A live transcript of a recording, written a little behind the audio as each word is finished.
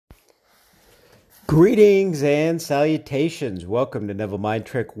Greetings and salutations. Welcome to Neville Mind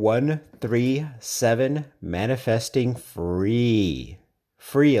Trick 137, Manifesting Free.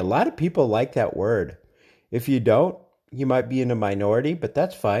 Free. A lot of people like that word. If you don't, you might be in a minority, but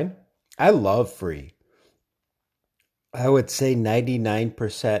that's fine. I love free. I would say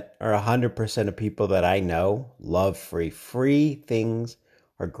 99% or 100% of people that I know love free. Free things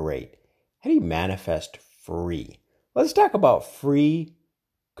are great. How do you manifest free? Let's talk about free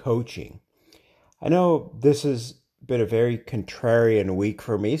coaching. I know this has been a very contrarian week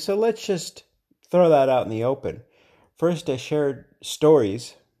for me, so let's just throw that out in the open. First, I shared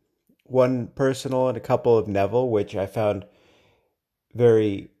stories, one personal and a couple of Neville, which I found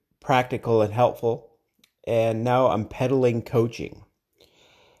very practical and helpful. And now I'm peddling coaching.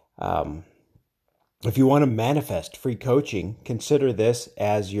 If you want to manifest free coaching, consider this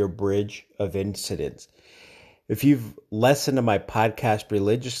as your bridge of incidents. If you've listened to my podcast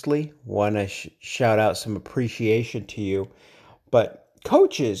religiously, want to shout out some appreciation to you. But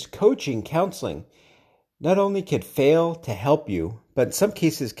coaches, coaching, counseling, not only can fail to help you, but in some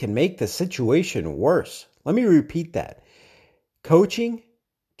cases can make the situation worse. Let me repeat that. Coaching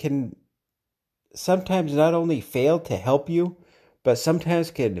can sometimes not only fail to help you, but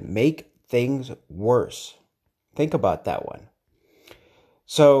sometimes can make things worse. Think about that one.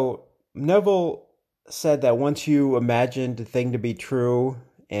 So Neville said that once you imagined the thing to be true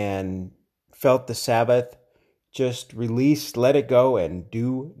and felt the Sabbath, just release, let it go, and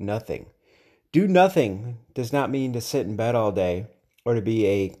do nothing. Do nothing does not mean to sit in bed all day or to be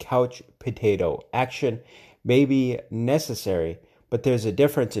a couch potato. Action may be necessary, but there's a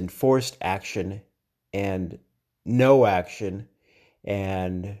difference in forced action and no action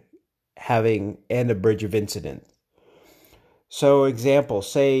and having a bridge of incident. So example,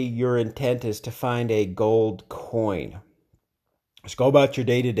 say your intent is to find a gold coin. Just go about your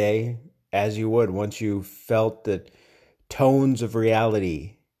day to day as you would once you felt the tones of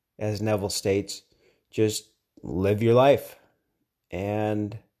reality, as Neville states. Just live your life.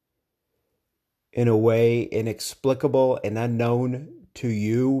 And in a way inexplicable and unknown to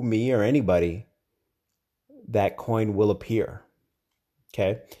you, me, or anybody, that coin will appear.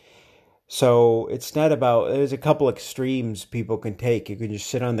 Okay? So it's not about, there's a couple extremes people can take. You can just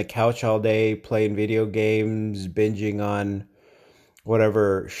sit on the couch all day playing video games, binging on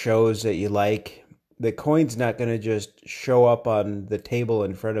whatever shows that you like. The coin's not going to just show up on the table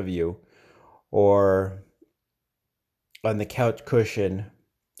in front of you or on the couch cushion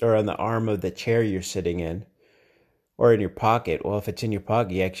or on the arm of the chair you're sitting in or in your pocket. Well, if it's in your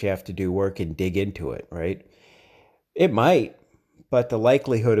pocket, you actually have to do work and dig into it, right? It might. But the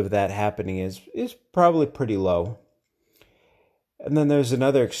likelihood of that happening is probably pretty low. And then there's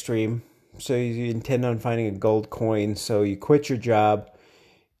another extreme. So you intend on finding a gold coin. So you quit your job.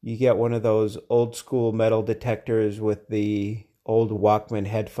 You get one of those old school metal detectors with the old Walkman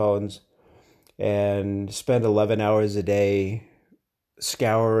headphones and spend 11 hours a day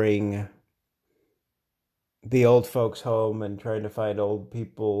scouring the old folks' home and trying to find old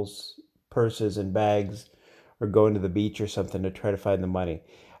people's purses and bags, or going to the beach or something to try to find the money.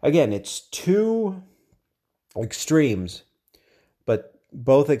 Again, it's two extremes, but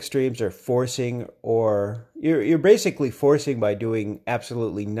both extremes are forcing, or you're basically forcing by doing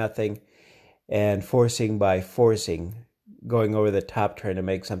absolutely nothing and forcing by forcing, going over the top trying to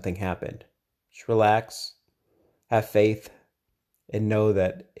make something happen. Just relax, have faith, and know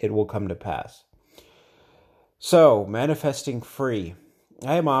that it will come to pass. So, manifesting free.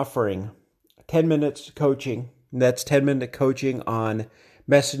 I am offering 10 minutes coaching. That's 10-minute coaching on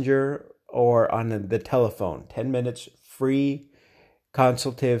Messenger or on the telephone. 10 minutes free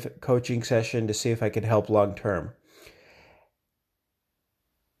consultative coaching session to see if I can help long term.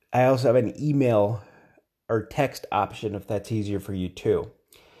 I also have an email or text option if that's easier for you too.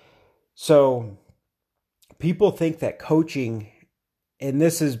 So people think that coaching, and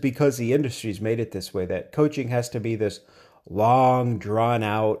this is because the industry's made it this way, that coaching has to be this long, drawn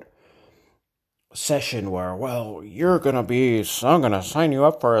out session where, well, I'm going to sign you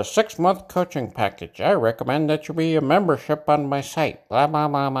up for a 6-month coaching package. I recommend that you be a membership on my site. Blah, blah,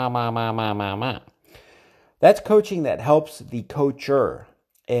 blah, blah, blah, blah, blah, blah, blah. That's coaching that helps the coacher.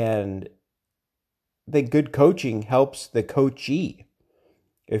 And the good coaching helps the coachee.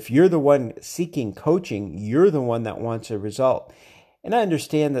 If you're the one seeking coaching, you're the one that wants a result. And I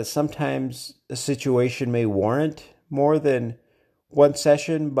understand that sometimes a situation may warrant more than one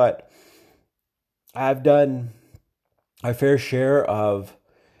session, but I've done a fair share of,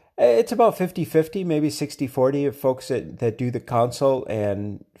 it's about 50-50, maybe 60-40 of folks that do the consult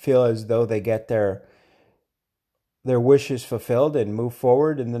and feel as though they get their their wish is fulfilled and move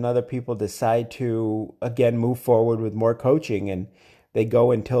forward, and then other people decide to again move forward with more coaching, and they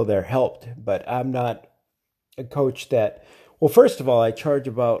go until they're helped. But I'm not a coach that, well, first of all, I charge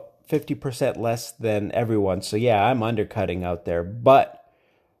about 50% less than everyone. So yeah, I'm undercutting out there, but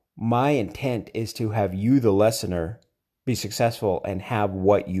my intent is to have you, the listener, be successful and have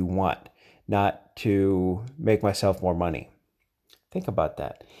what you want, not to make myself more money. Think about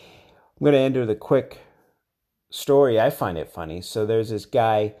that. I'm going to end with a quick story. I find it funny. So there's this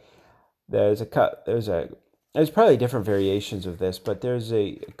guy. There's probably different variations of this, but there's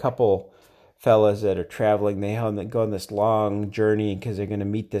a couple fellas that are traveling. They go on this long journey because they're going to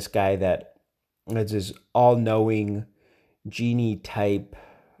meet this guy that is this all-knowing genie type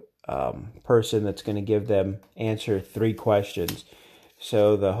person that's going to give them answer 3 questions.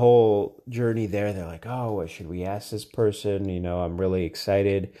 So the whole journey there, they're like, oh, what should we ask this person? I'm really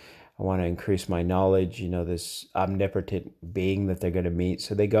excited. I want to increase my knowledge, this omnipotent being that they're going to meet.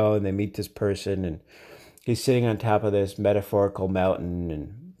 So they go and they meet this person, and he's sitting on top of this metaphorical mountain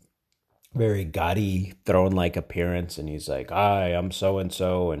and very gaudy, throne-like appearance. And he's like, hi, I'm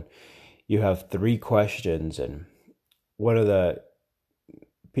so-and-so. And you have 3 questions. And one of the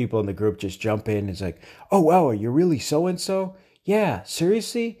people in the group just jump in. It's like, oh, wow, are you really so-and-so? Yeah,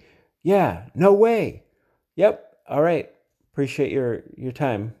 seriously? Yeah, no way. Yep, all right. Appreciate your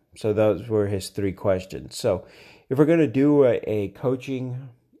time. So those were his 3 questions. So if we're going to do a coaching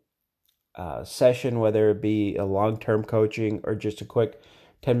session, whether it be a long-term coaching or just a quick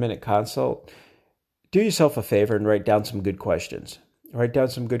 10-minute consult, do yourself a favor and write down some good questions. Write down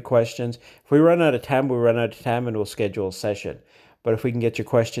some good questions. If we run out of time, and we'll schedule a session. But if we can get your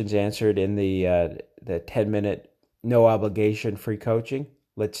questions answered in the 10-minute, no obligation free coaching,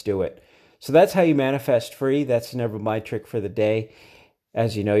 let's do it. So that's how you manifest free. That's never my trick for the day.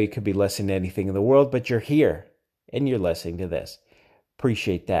 As you know, you could be listening to anything in the world, but you're here and you're listening to this.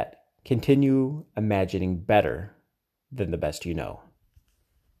 Appreciate that. Continue imagining better than the best you know.